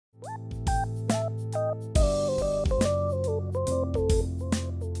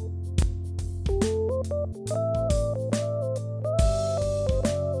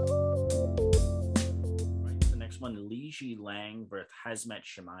Jingliang versus Khamzat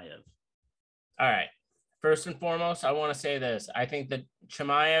Chimaev. All right. First and foremost, I want to say this. I think that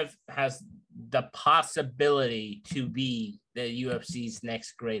Chimaev has the possibility to be the UFC's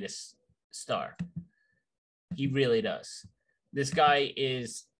next greatest star. He really does. This guy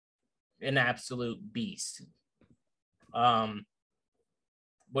is an absolute beast.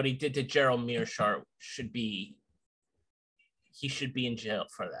 What he did to Gerald Mearshart he should be in jail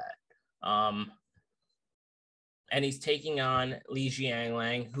for that. And he's taking on Li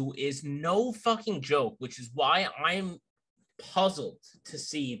Jingliang, who is no fucking joke, which is why I'm puzzled to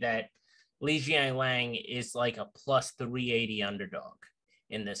see that Li Jingliang is like a plus 380 underdog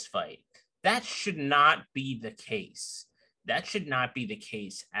in this fight. That should not be the case. That should not be the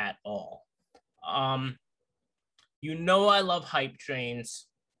case at all. You know I love hype trains.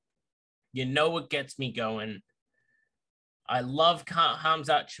 You know what gets me going. I love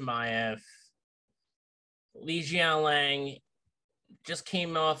Khamzat Chimaev. Li Jingliang just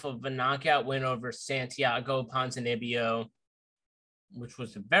came off of a knockout win over Santiago Ponzinibbio, which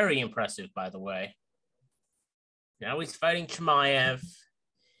was very impressive, by the way. Now he's fighting Chimaev,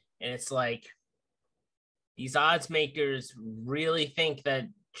 and it's like these odds makers really think that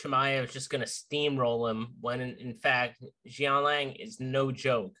Chimaev is just going to steamroll him when, in fact, Jingliang is no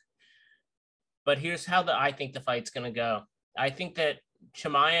joke. But here's how I think the fight's going to go. I think that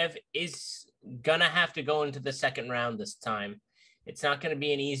Chimaev is gonna have to go into the second round this time. It's not going to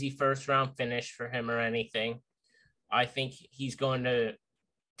be an easy first round finish for him or anything. I think he's going to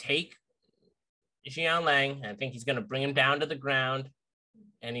take Jingliang. I think he's going to bring him down to the ground,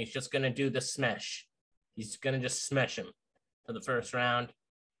 and he's just going to do the smash. He's going to just smash him for the first round.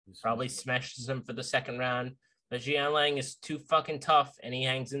 Probably smashes him for the second round. But Jingliang is too fucking tough, and he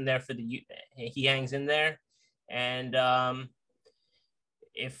hangs in there And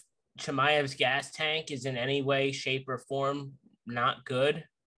if Chimaev's gas tank is in any way, shape, or form not good,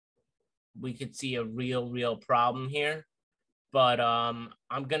 we could see a real problem here. But I'm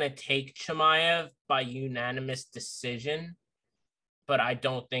going to take Chimaev by unanimous decision, but I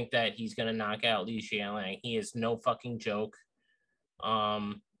don't think that he's going to knock out Li Jingliang. He is no fucking joke.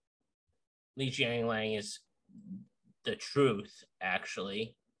 Li Jingliang is the truth,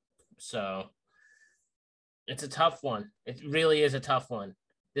 actually. So it's a tough one. It really is a tough one.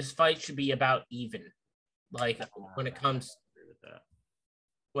 This fight should be about even. Like when it comes to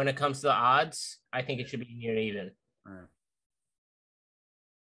the odds, I think it should be near even. Right.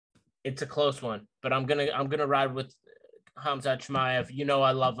 It's a close one, but I'm gonna ride with Khamzat Chimaev. You know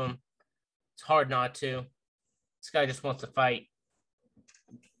I love him. It's hard not to. This guy just wants to fight.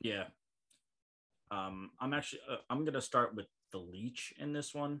 Yeah. I'm gonna start with the Leech in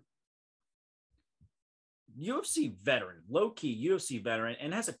this one. UFC veteran, low-key UFC veteran,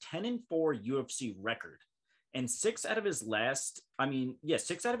 and has a 10-4 UFC record. And 6 out of his last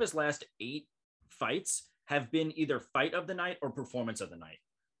 8 fights have been either fight of the night or performance of the night.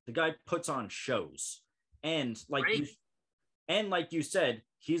 The guy puts on shows. And like you said,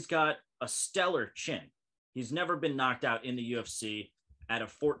 he's got a stellar chin. He's never been knocked out in the UFC out of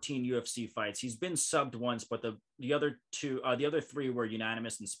 14 UFC fights. He's been subbed once, but the other 3 were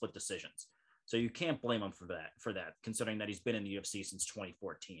unanimous and split decisions. So you can't blame him for that, considering that he's been in the UFC since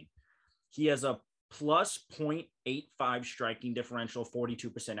 2014. He has a plus 0.85 striking differential,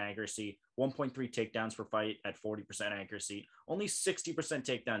 42% accuracy, 1.3 takedowns per fight at 40% accuracy, only 60%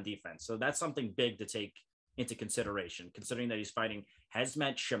 takedown defense. So that's something big to take into consideration, considering that he's fighting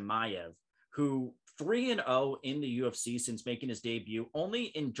Khamzat Chimaev, who 3-0 in the UFC since making his debut only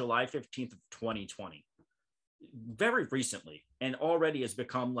in July 15th of 2020. Very recently, and already has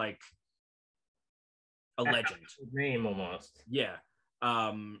become like a legend. Name almost. Yeah.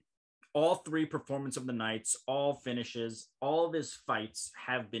 All 3 performance of the nights, all finishes, all of his fights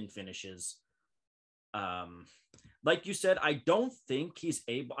have been finishes. Like you said, I don't think he's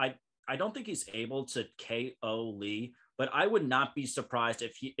able to KO Lee, but I would not be surprised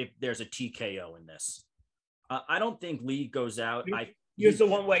if there's a TKO in this. I don't think Lee goes out. Here's the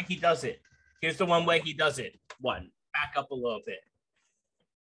one way he does it. What? Back up a little bit.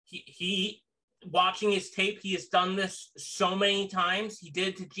 He watching his tape, he has done this so many times. He did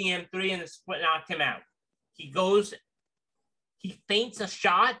it to GM3 and the split knocked him out. He feints a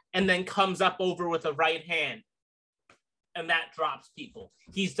shot and then comes up over with a right hand. And that drops people.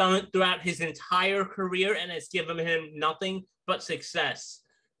 He's done it throughout his entire career and it's given him nothing but success.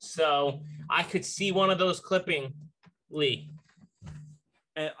 So I could see one of those clipping Lee.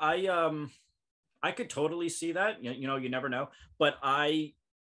 I could totally see that. You never know. But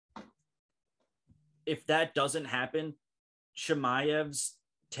if that doesn't happen, Chimaev's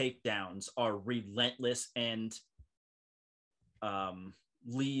takedowns are relentless, and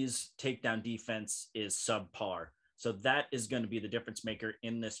Lee's takedown defense is subpar. So that is going to be the difference maker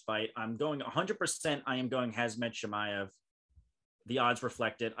in this fight. I'm going 100%. I am going Khamzat Chimaev. The odds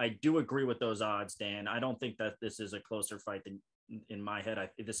reflected. I do agree with those odds, Dan. I don't think that this is a closer fight than in my head.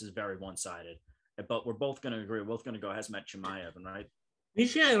 This is very one-sided. But we're both going to agree. We're both going to go Khamzat Chimaev, right?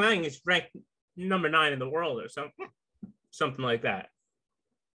 Jingliang is ranked number 9 in the world or something like that.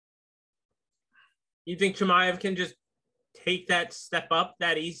 You think Chimaev can just take that step up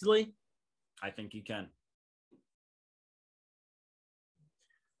that easily? I think you can.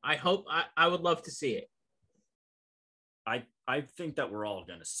 I hope. I would love to see it. I think that we're all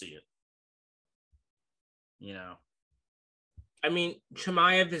going to see it. You know. I mean,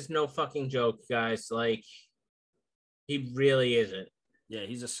 Chimaev is no fucking joke, guys. Like, he really isn't. Yeah,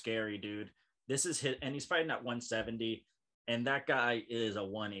 he's a scary dude. This is hit, and he's fighting at 170, and that guy is a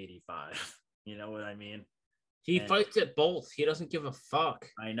 185. You know what I mean? He fights at both. He doesn't give a fuck.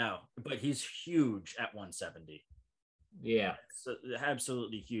 I know, but he's huge at 170. Yeah. So,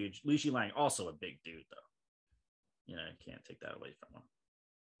 absolutely huge. Jingliang, also a big dude, though. You know, can't take that away from him.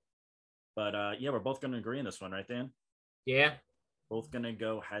 But yeah, we're both going to agree on this one, right, Dan? Yeah. Both going to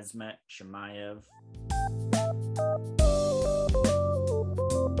go Khamzat Chimaev.